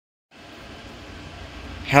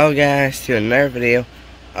Hello guys, to another video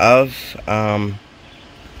of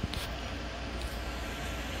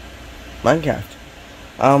Minecraft.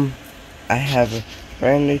 I have a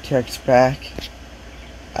brand new text pack.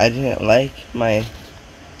 I didn't like my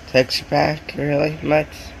text pack really much,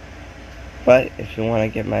 but if you want to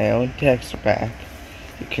get my own text pack,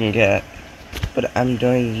 you can get it. But I'm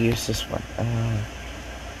going to use this one.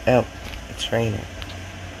 Oh, it's raining.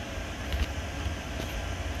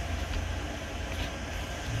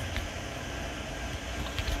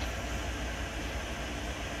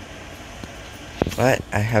 But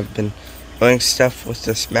I have been doing stuff with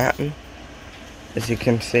this mountain, as you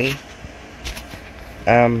can see.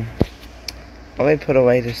 Let me put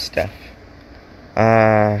away this stuff.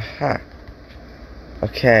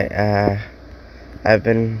 Okay, I've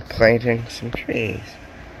been planting some trees.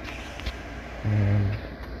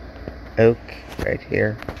 Oak right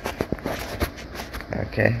here.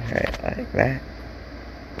 Okay, right like that.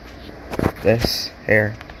 This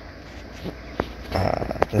here.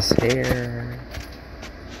 This here.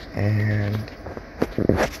 And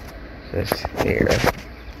this here.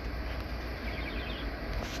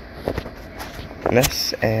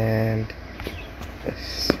 This and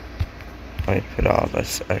this. Let me put all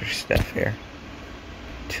this other stuff here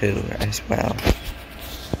too as well.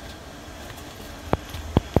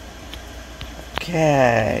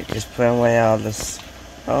 Okay, just put away all this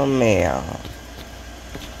meal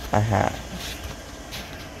I have.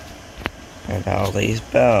 And all these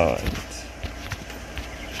bones.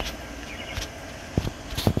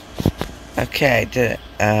 Okay, I did it.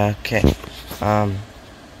 Okay.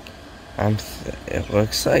 It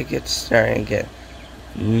looks like it's starting to get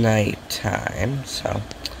nighttime, so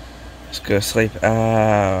let's go to sleep.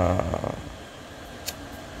 I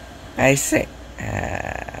see.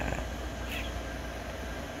 I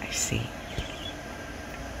see.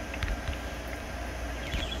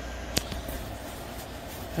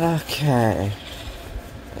 Okay.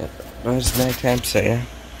 It was nighttime, so yeah.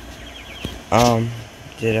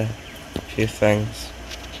 Did a few things.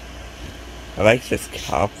 I like this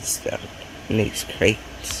cobblestone and these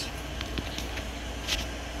crates.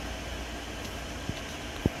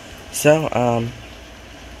 So,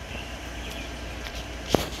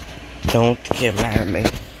 don't get mad at me.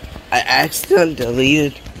 I accidentally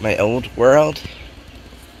deleted my old world.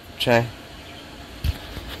 Okay,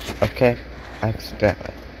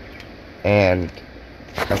 accidentally. And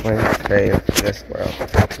I'm going to save this world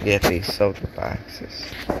to get these silver boxes.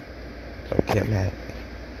 Don't get mad at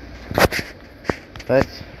me. But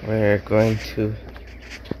we're going to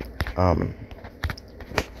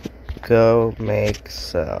go make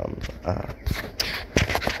some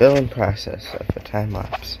building process of a time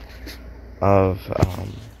lapse of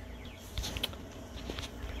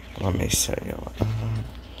let me show you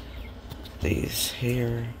these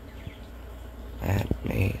here. Let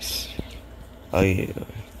me show you.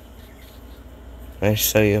 Let me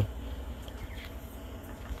show you.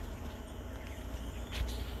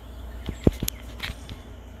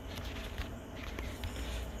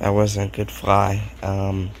 That wasn't a good fly.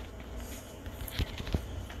 I'm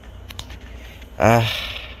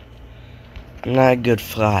not a good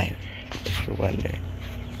flyer, if you're wondering.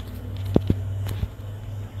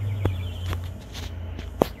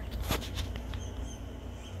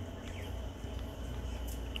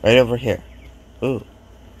 Right over here. Ooh.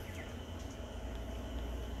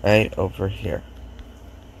 Right over here.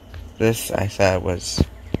 This, I thought, was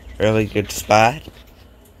a really good spot.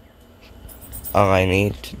 All I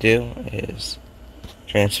need to do is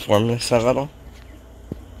transform this a little.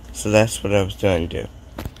 So that's what I was going to do.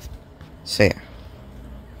 So yeah.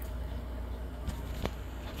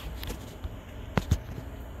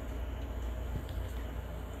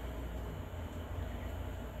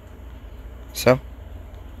 So.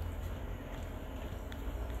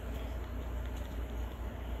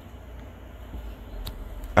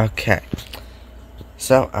 Okay.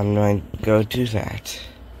 So I'm going to go do that.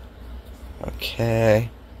 Okay.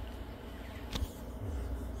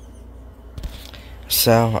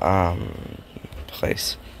 So,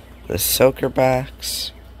 place the soaker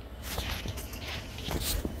box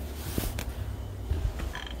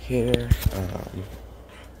here.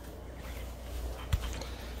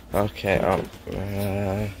 Okay,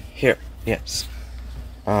 here, yes.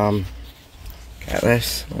 Got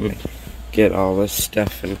this. Let me get all this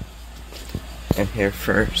stuff in here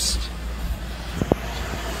first.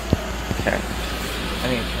 Okay. I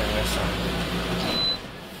need to turn this on.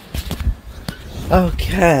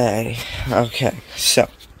 Okay, so.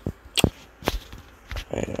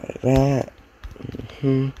 Right like that.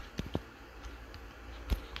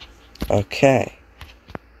 Okay.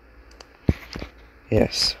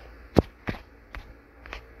 Yes.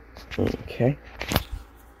 Okay.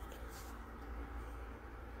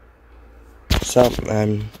 So,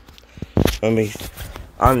 I'm gonna be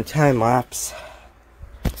on time lapse.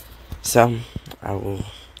 So, I will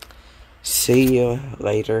see you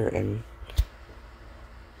later in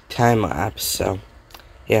time lapse. So,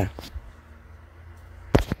 yeah.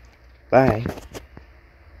 Bye.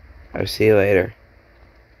 I'll see you later.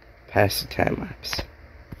 Past the time lapse.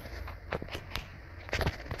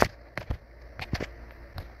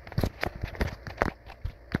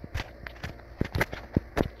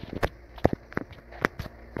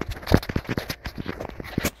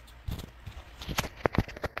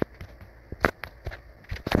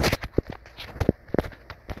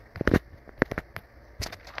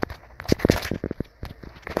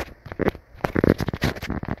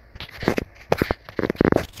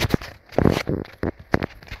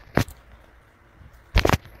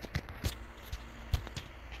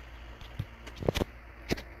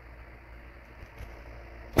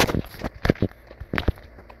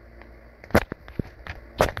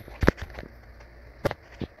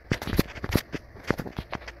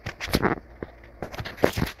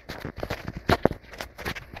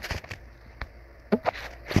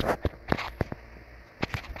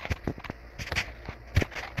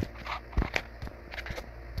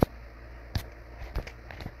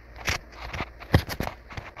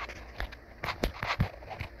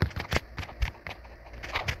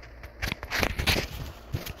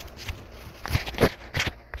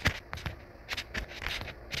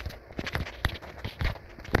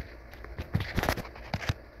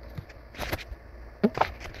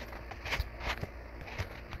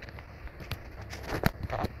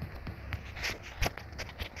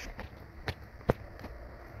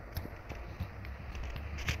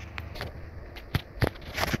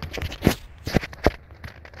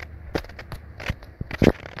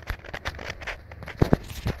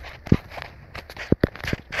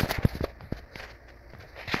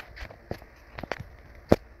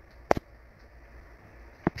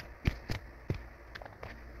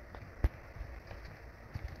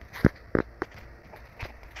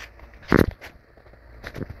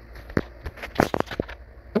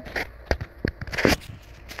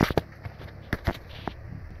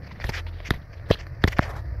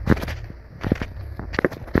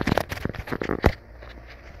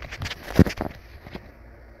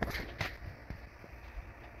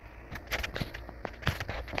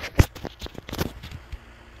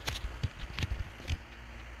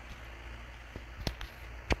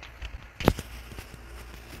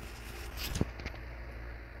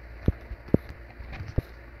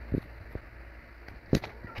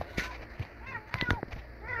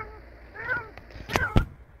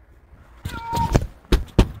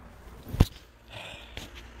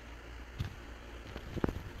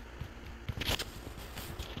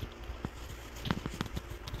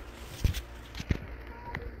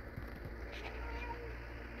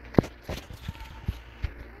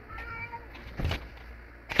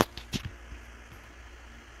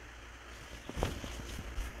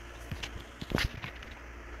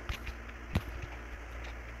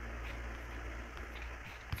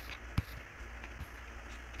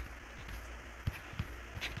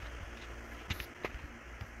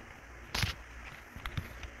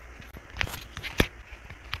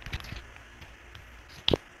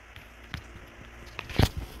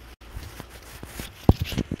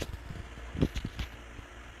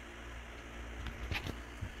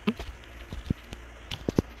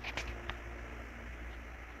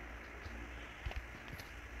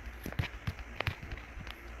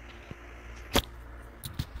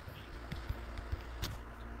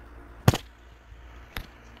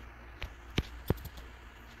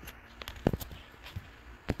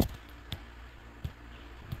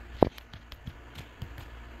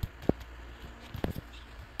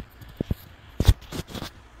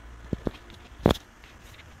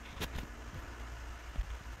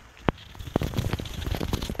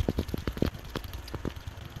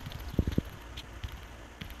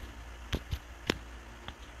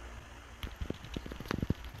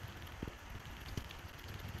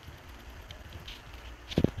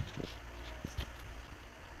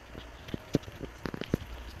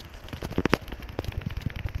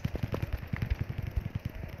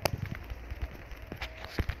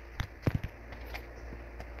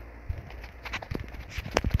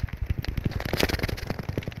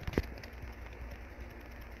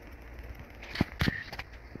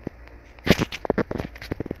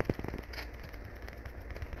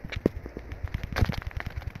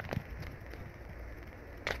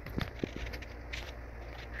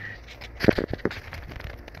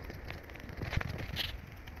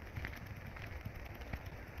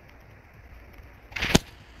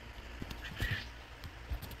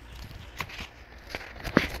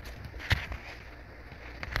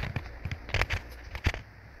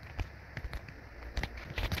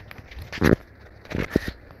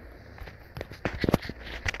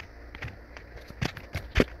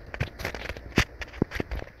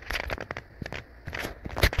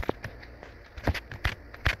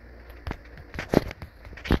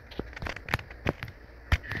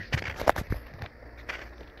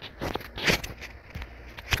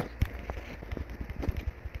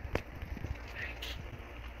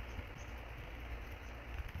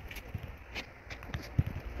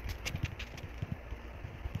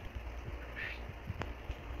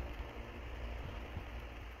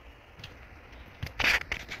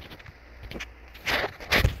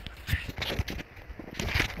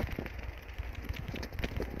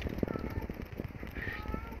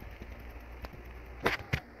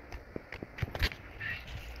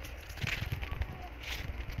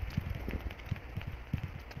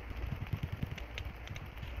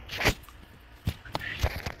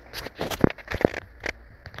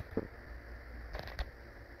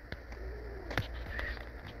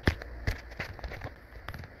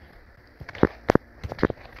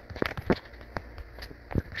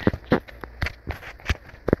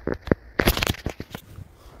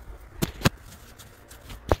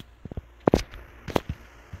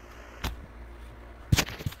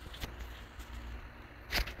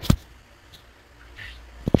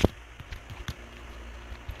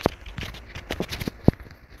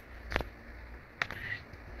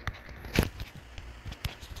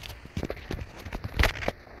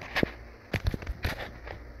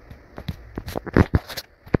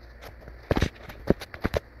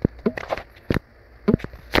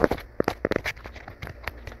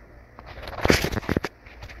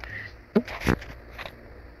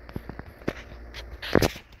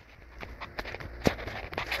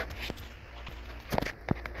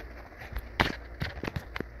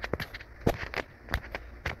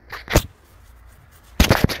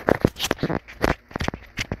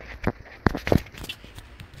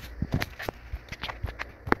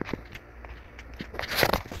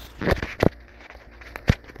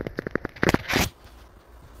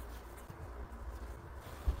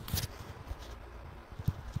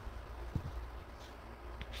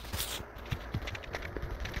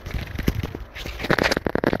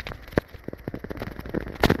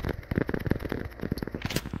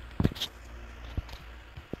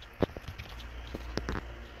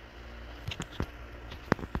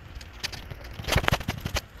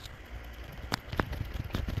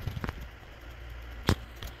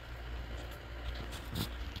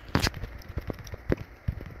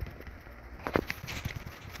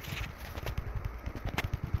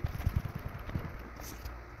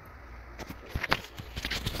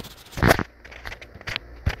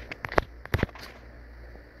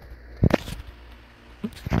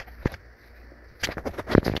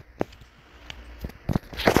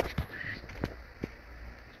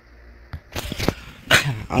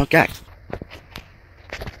 Okay.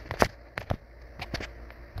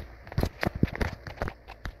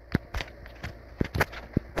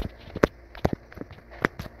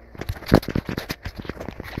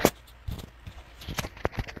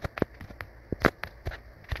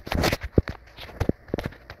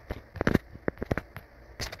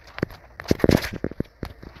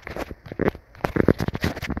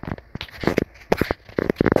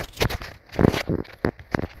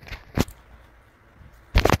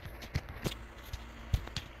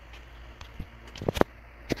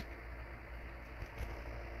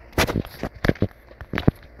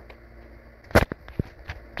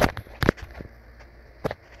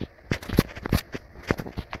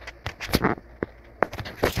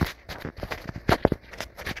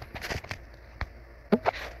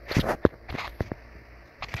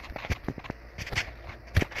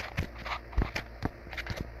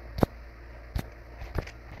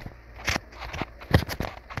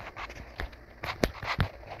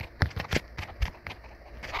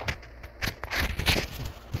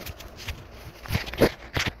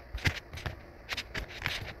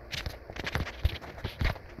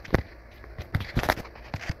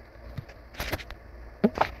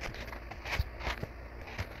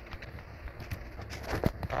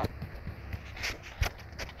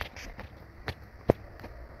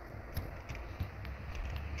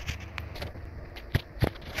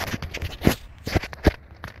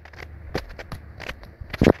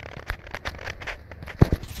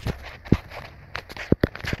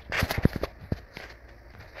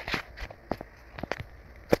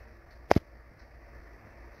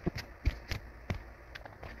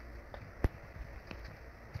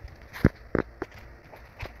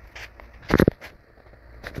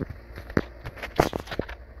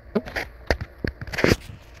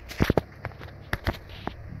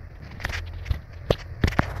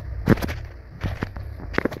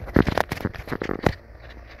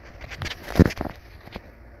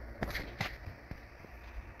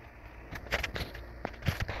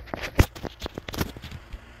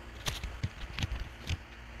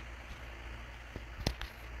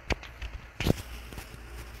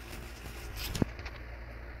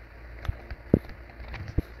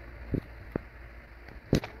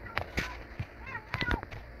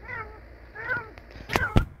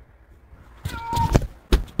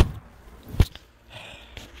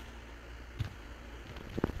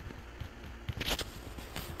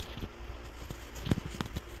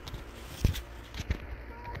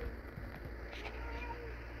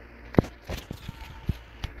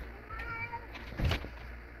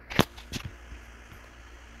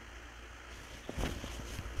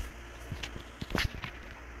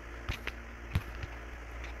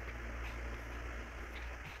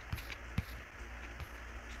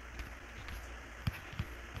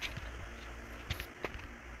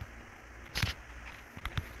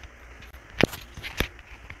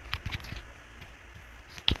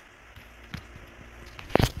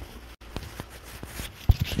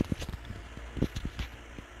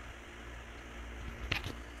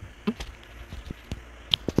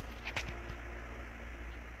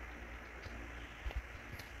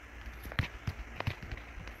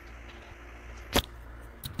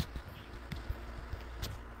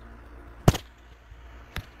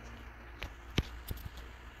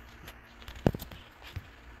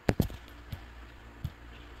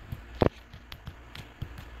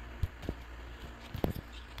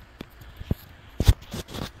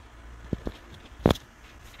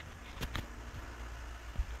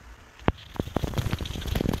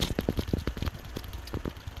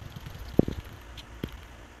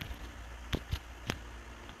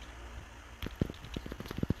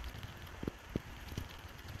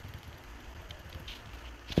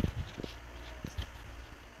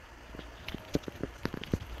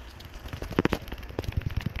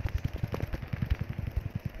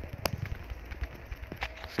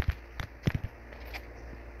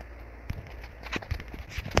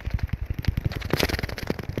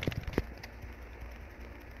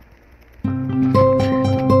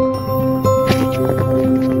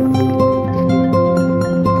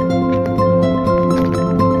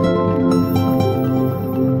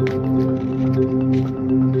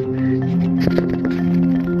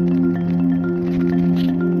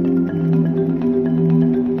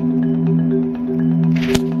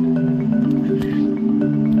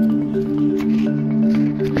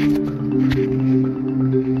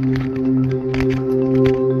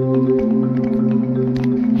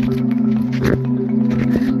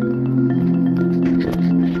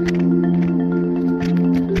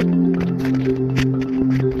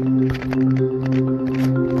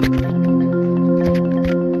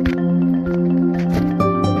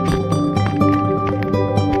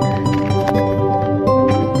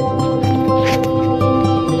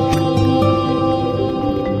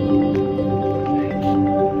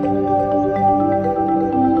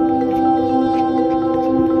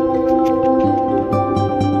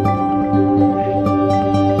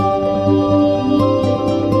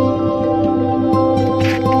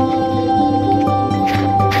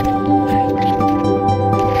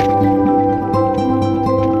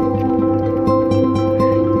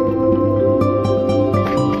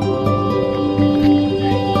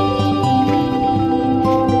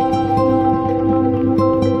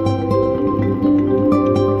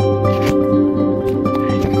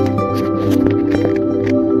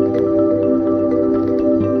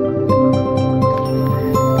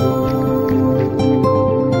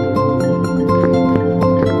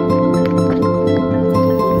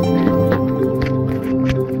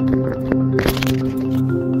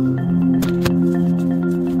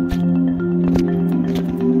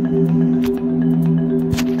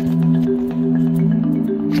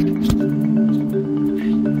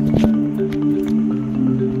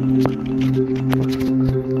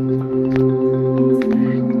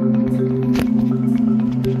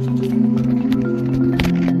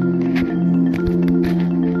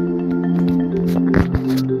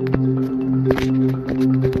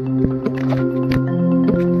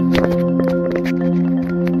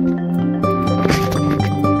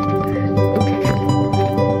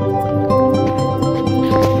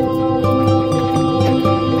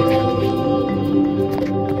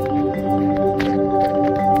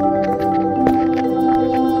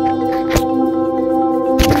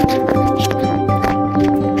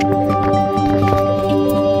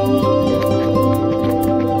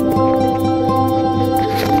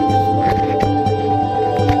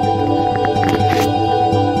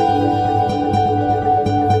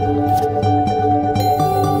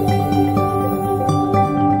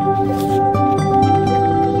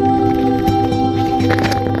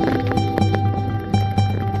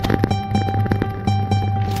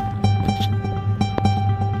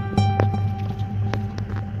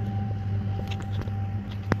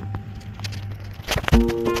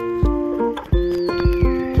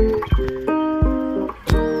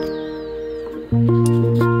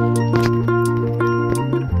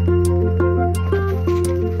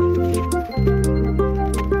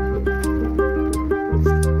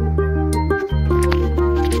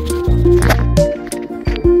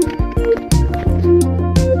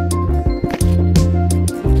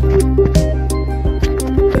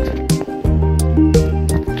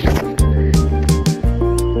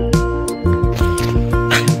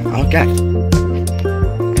 Okay.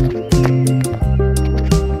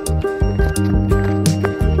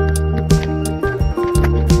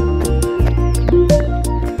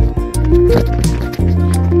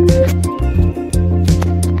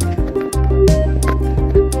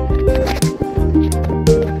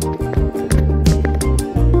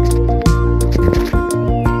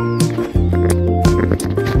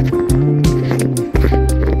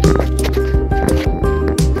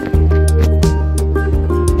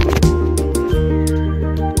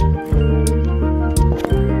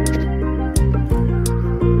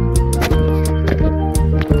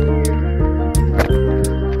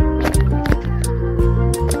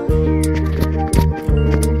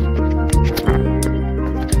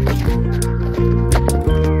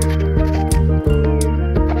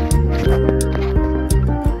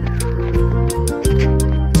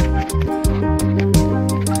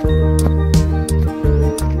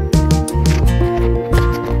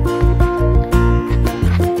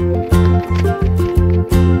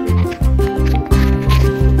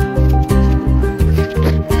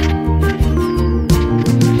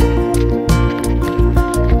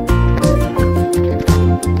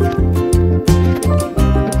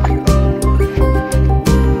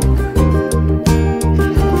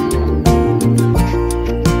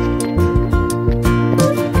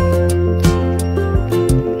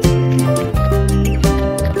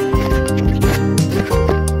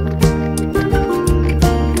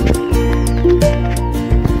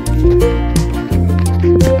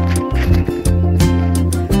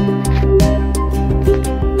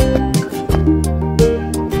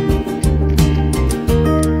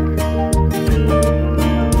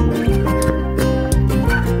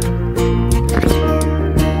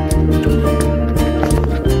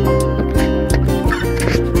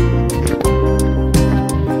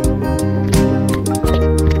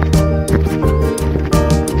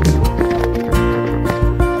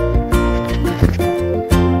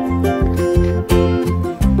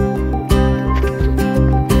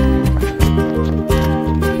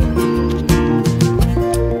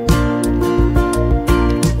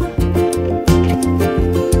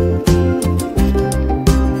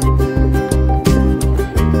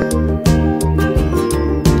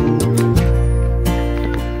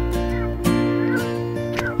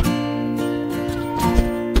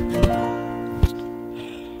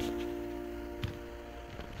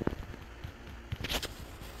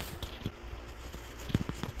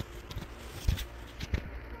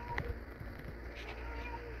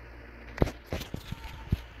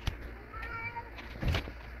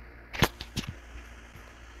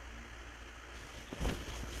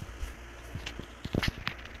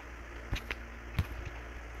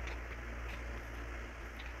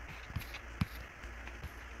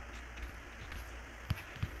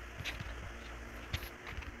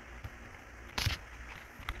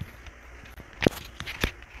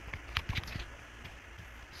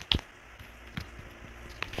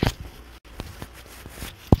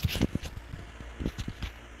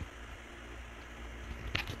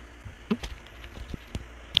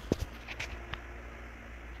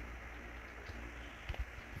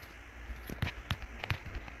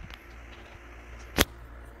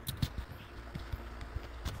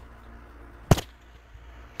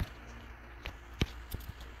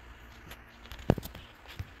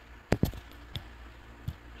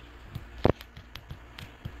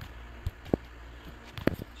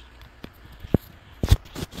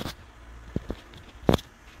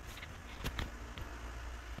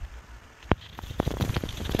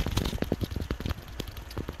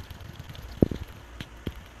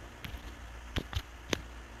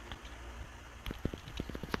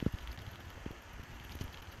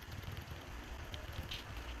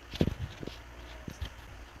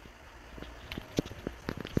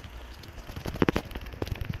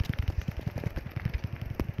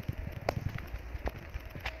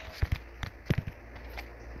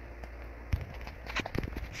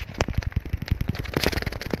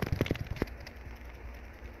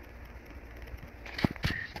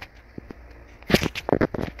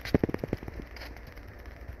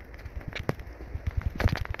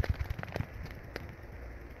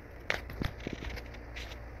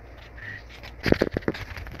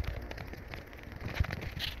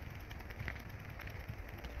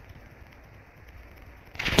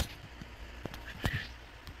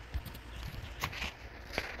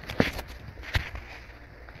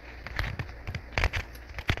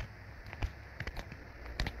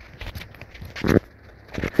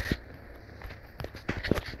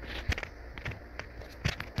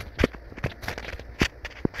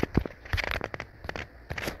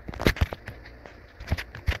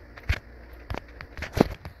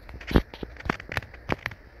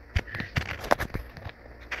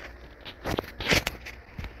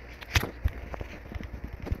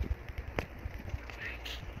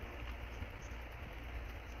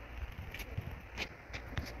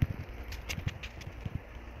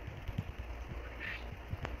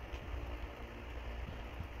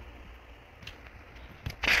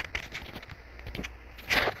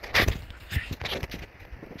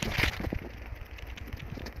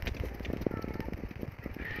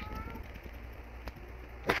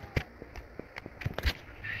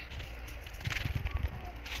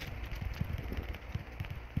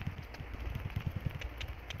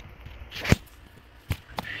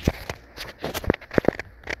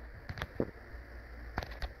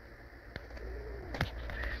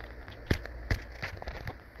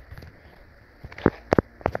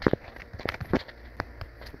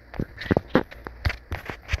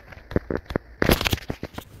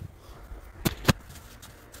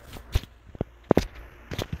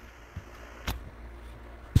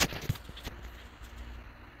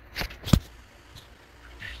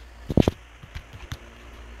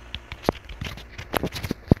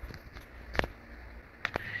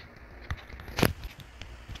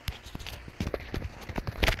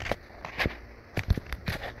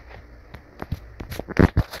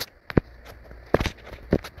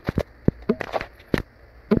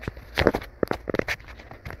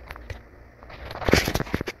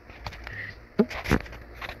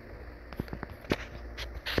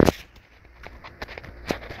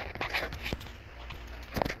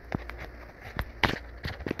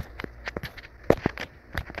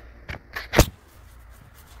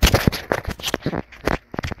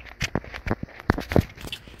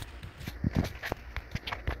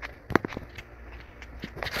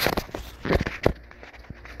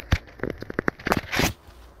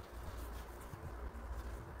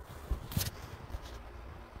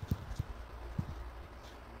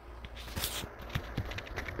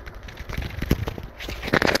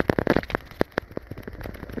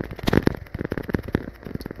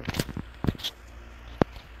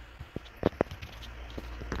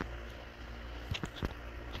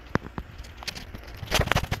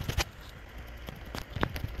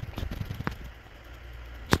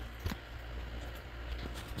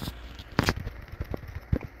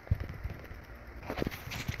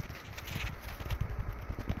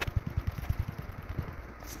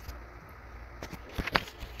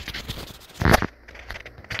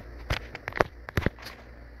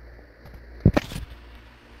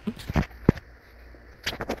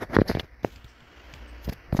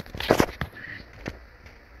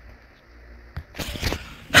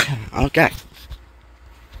 Okay.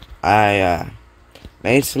 I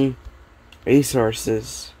made some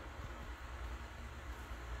resources,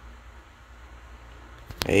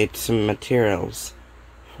 made some materials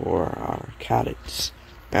for our cottage,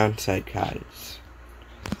 downside cottage.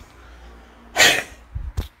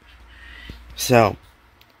 So,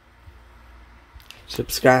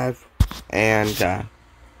 subscribe, and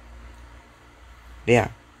yeah,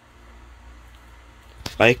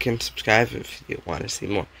 like and subscribe if you want to see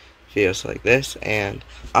more videos like this. And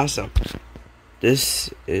also,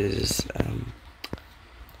 this is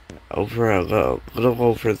over a little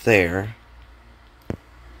over there,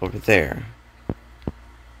 you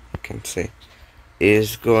can see,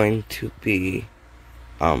 is going to be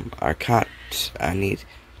our cottage. I need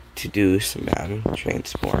to do some mountain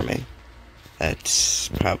transforming. That's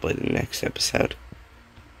probably the next episode.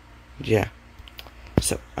 Yeah.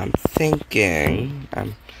 So I'm thinking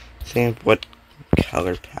of what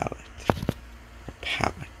color palette.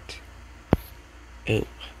 Oh,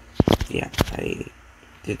 yeah, I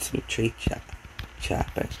did some tree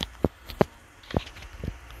chopping.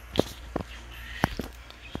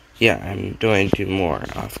 Yeah, I'm going to do more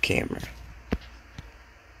off camera.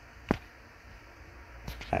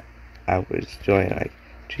 I was doing like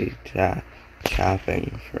tree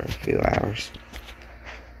chopping for a few hours.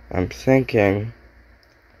 I'm thinking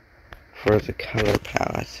for the color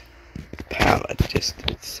palette just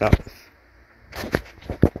itself,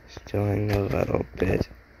 just doing a little bit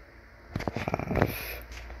of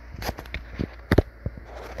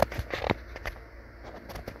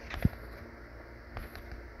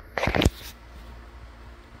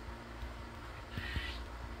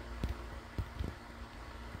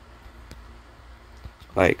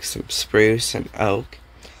like some spruce and oak,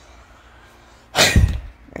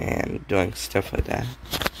 and doing stuff like that.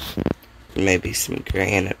 Maybe some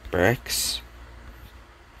granite bricks.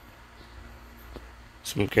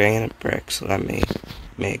 Let me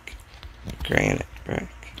make a granite brick.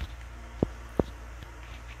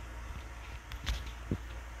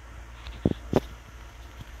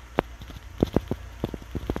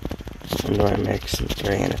 I'm going to make some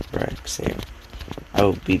granite bricks here. I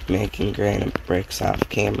will be making granite bricks off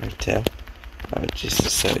camera too. Just to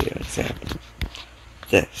show you an example.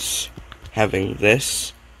 Having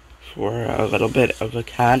this for a little bit of a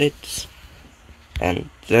cottage, and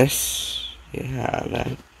this,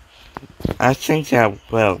 yeah, I think that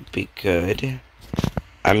will be good.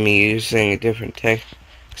 I'm using a different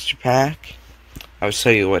texture pack. I'll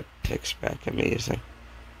show you what texture pack I'm using.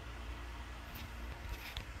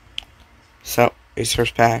 So,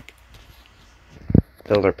 resource pack,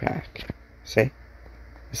 builder pack. See?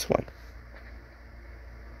 This one.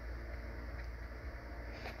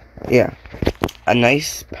 Yeah. A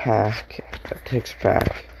nice pack, a texture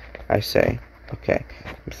pack, I say. Okay.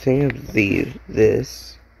 I'm thinking of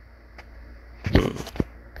this.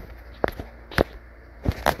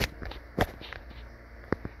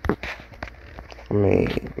 Let me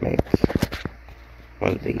make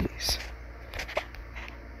one of these.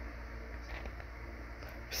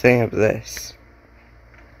 Think of this.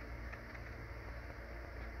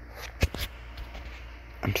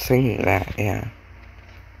 I'm thinking that, yeah.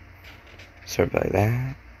 Sort of like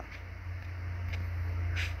that.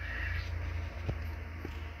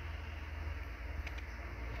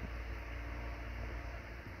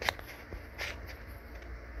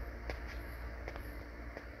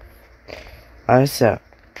 Also,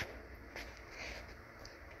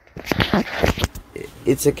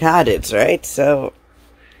 it's a cottage, right? So,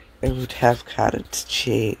 it would have cottage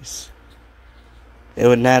cheese. It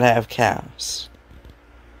would not have cows.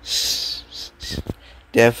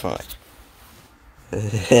 Definitely.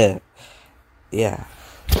 Yeah.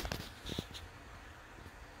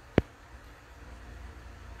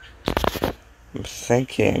 I'm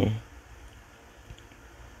thinking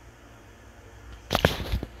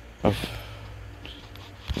of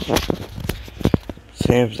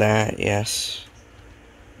save that, yes.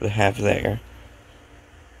 We have there.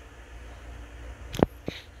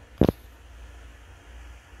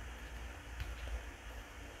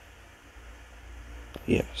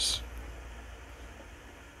 Yes.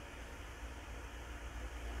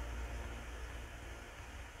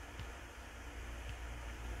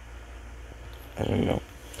 I don't know.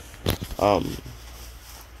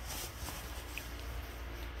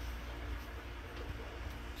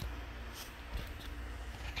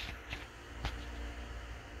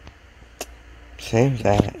 Save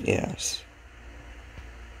that, yes.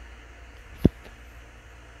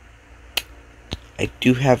 I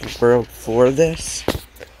do have a world for this.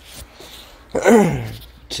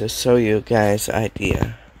 To show you guys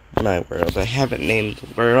idea. My world. I haven't named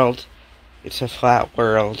the world. It's a flat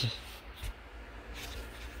world.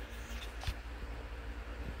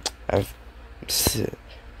 I've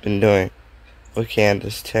been looking at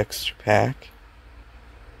this texture pack.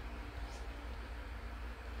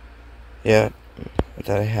 Yeah,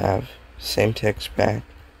 that I have. Same texture pack.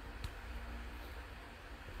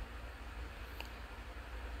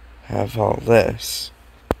 Have all this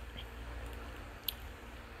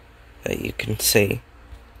that you can see.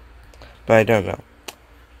 But I don't know.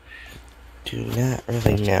 Do not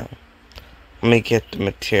really know. Let me get the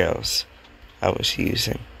materials I was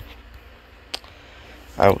using.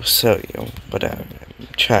 I will show you what I'm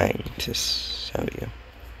trying to show you.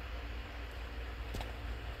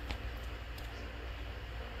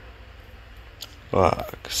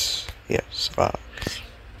 Logs. Yes, logs.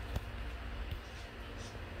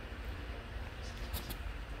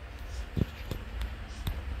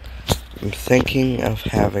 I'm thinking of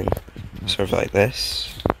having sort of like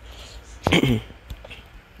this.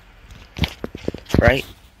 Right?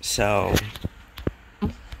 So,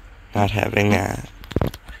 not having that.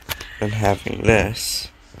 Then having this.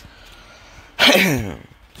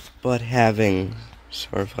 But having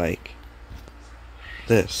sort of like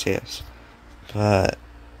this, yes. But,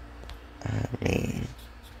 I mean,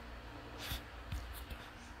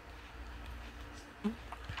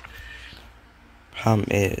 problem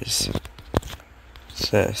is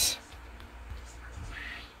this.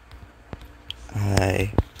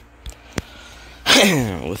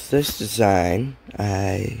 With this design,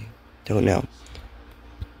 I don't know.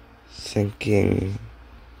 Thinking,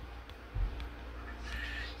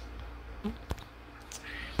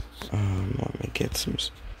 let me get some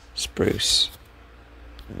spruce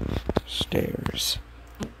stairs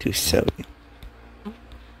to show you.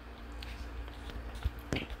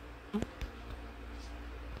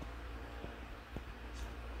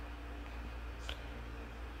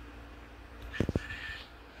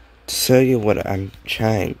 To show you what I'm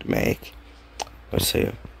trying to make, let's see.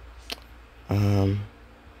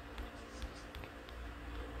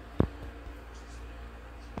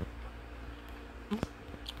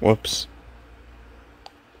 Whoops.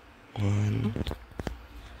 One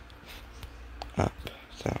up,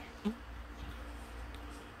 so.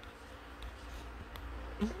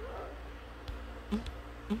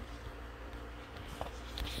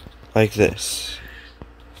 Like this.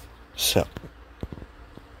 So.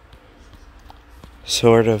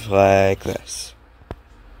 Sort of like this.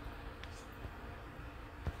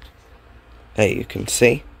 Hey, you can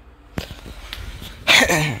see.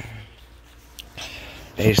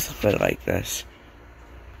 Basically like this.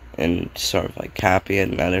 And sort of like copy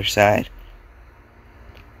it on the other side.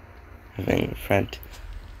 Having the front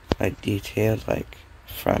like detailed like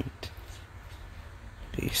front.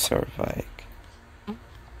 Be sort of like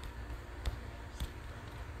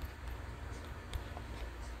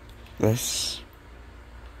this.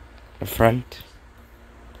 The front.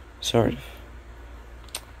 Sort of.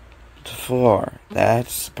 The floor.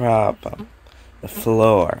 That's the problem. The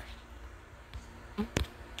floor.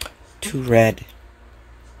 Too red.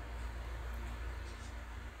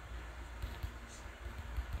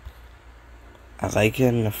 I like it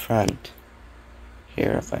in the front.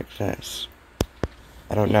 Here, like this.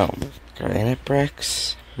 I don't know. Granite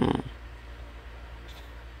bricks?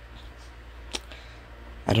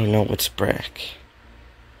 I don't know what's brick.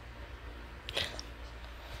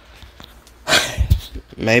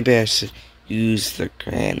 Maybe I should use the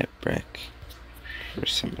granite brick for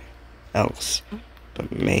something else. But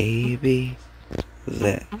maybe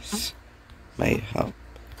this might help.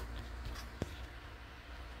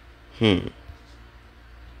 Do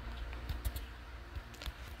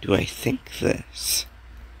I think this?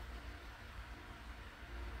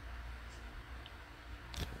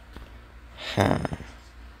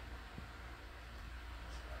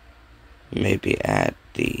 Maybe add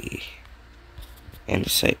the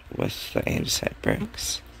andesite with the andesite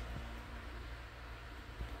bricks.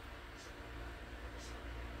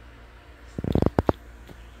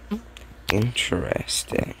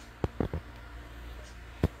 Interesting.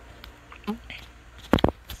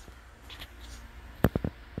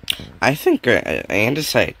 I think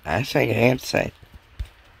andesite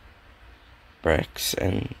bricks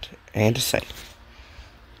and andesite.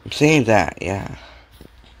 I'm saying that, yeah.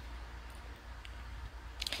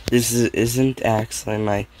 This isn't actually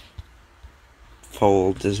my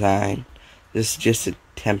full design. This is just a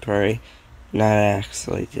temporary, not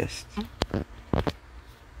actually just.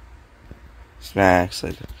 It's not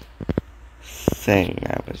actually the thing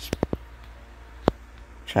I was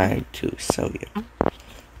trying to show you.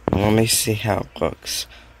 Let me see how it looks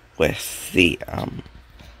with the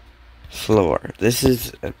floor. This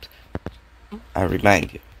is, I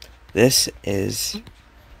remind you, this is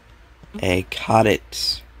a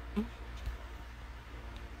cottage.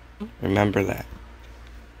 Remember that.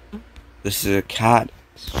 This is a cottage.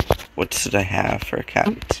 What should I have for a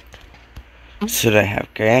cottage? Should I have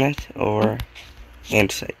granite or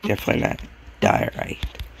andesite? Definitely not diorite.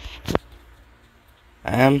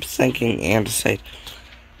 I'm thinking andesite.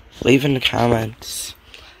 Leave in the comments.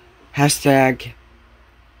 Hashtag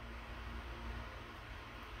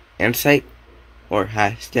andesite or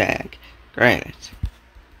hashtag granite.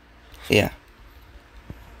 Yeah.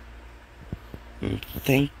 I'm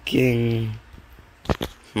thinking.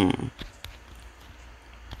 I'm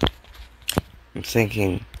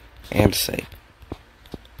thinking andesite.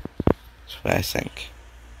 That's what I think.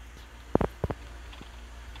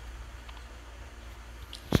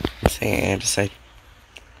 I'm saying andesite.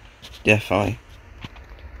 Definitely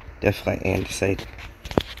andesite.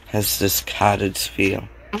 Has this cottage feel.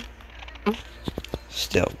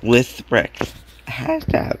 Still, with brick. It has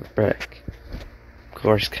to have a brick. Of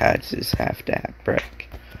course, cottages have to have brick.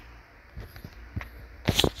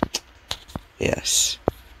 Yes.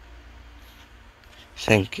 I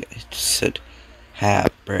think it should have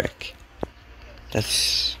brick.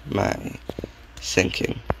 That's my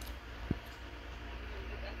thinking.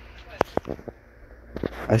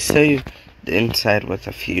 I'll show you the inside with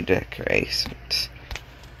a few decorations.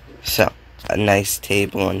 So, a nice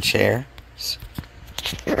table and chairs.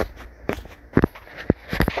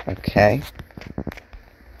 Okay.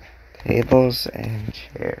 Tables and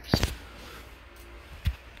chairs.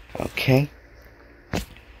 Okay.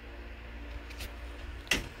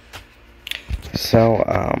 So,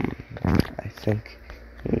 I think,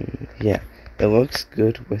 yeah, it looks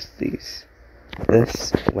good with these. Wait.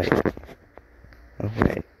 Oh,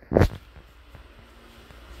 wait.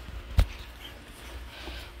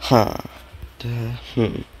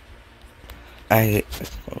 I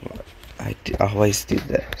always do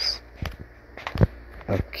this.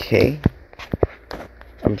 Okay.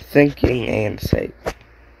 I'm thinking andesite.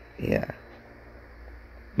 Yeah.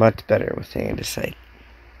 Much better with andesite.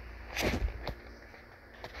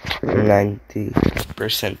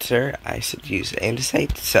 90% sure I should use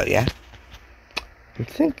andesite, so yeah. I'm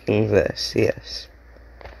thinking this, yes.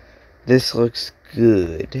 This looks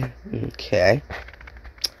good. Okay.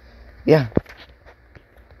 Yeah.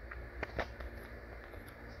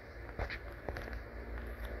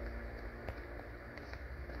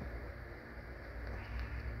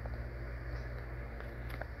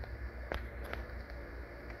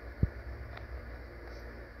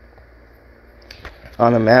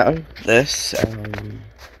 On a mountain, this,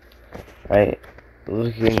 right,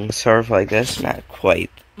 looking sort of like this, not quite,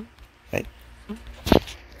 like, I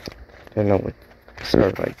don't know what, sort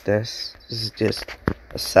of like this. This is just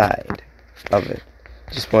a side of it,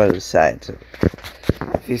 just one of the sides of it.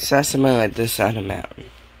 If you saw something like this on a mountain,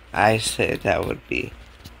 I say that would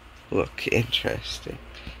look interesting,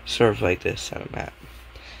 sort of like this on a mountain.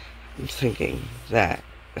 I'm thinking that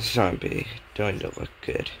is going to look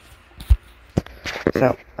good.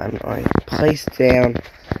 So, I'm going to place down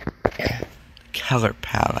the color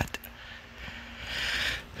palette.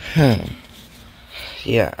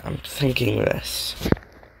 Yeah, I'm thinking this.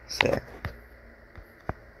 So,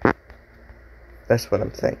 that's what I'm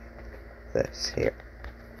thinking. This here.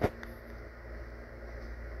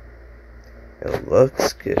 It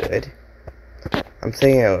looks good. I'm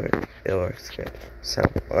thinking it looks good. So,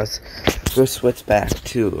 let's go switch back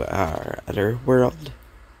to our other world.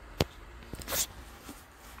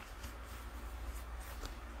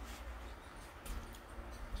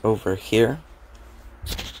 Over here,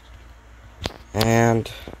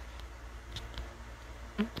 and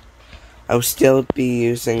I'll still be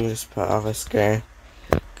using this polished granite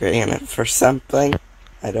for something.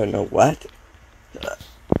 I don't know what.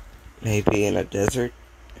 Maybe in a desert,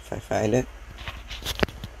 if I find it.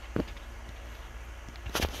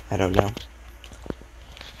 I don't know.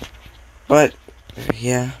 But,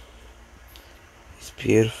 yeah, these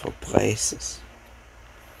beautiful places.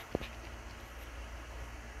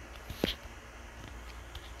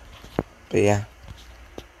 But yeah.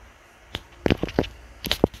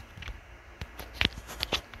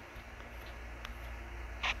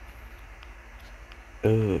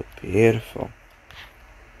 Ooh, beautiful.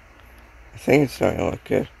 I think it's starting to look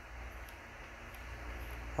good.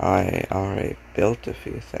 I already built a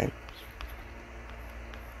few things.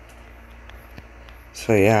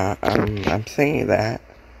 So yeah, I'm thinking that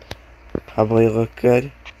probably look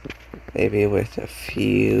good. Maybe with a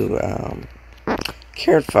few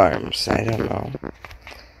carrot farms. I don't know.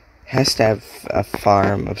 Has to have a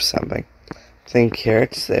farm of something. I think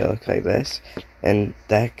carrots, they look like this. And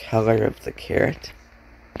that color of the carrot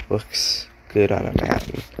looks good on a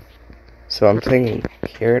mountain. So I'm thinking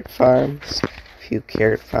carrot farms. A few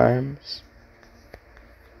carrot farms.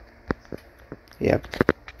 Yep.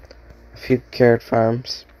 A few carrot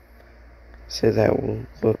farms. So that will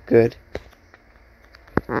look good.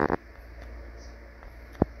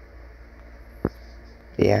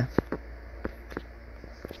 Yeah.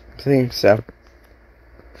 I think so.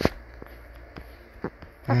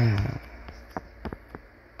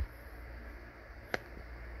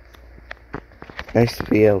 Nice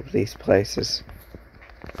view of these places.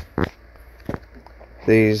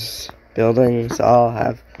 These buildings all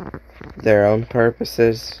have their own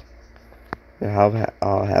purposes. They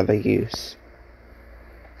all have a use.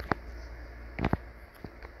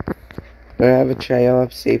 We have a trail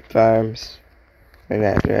of sheep farms in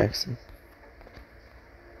that direction.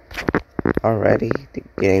 Already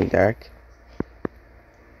getting dark.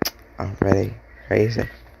 Already crazy.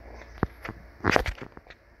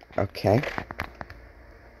 Okay.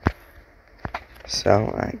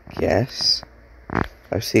 So I guess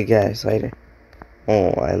I'll see you guys later. Oh,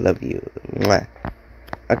 I love you. Mwah.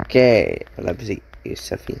 Okay, I love you,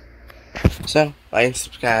 Sophie. So, like and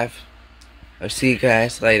subscribe. I'll see you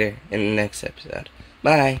guys later in the next episode.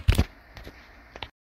 Bye.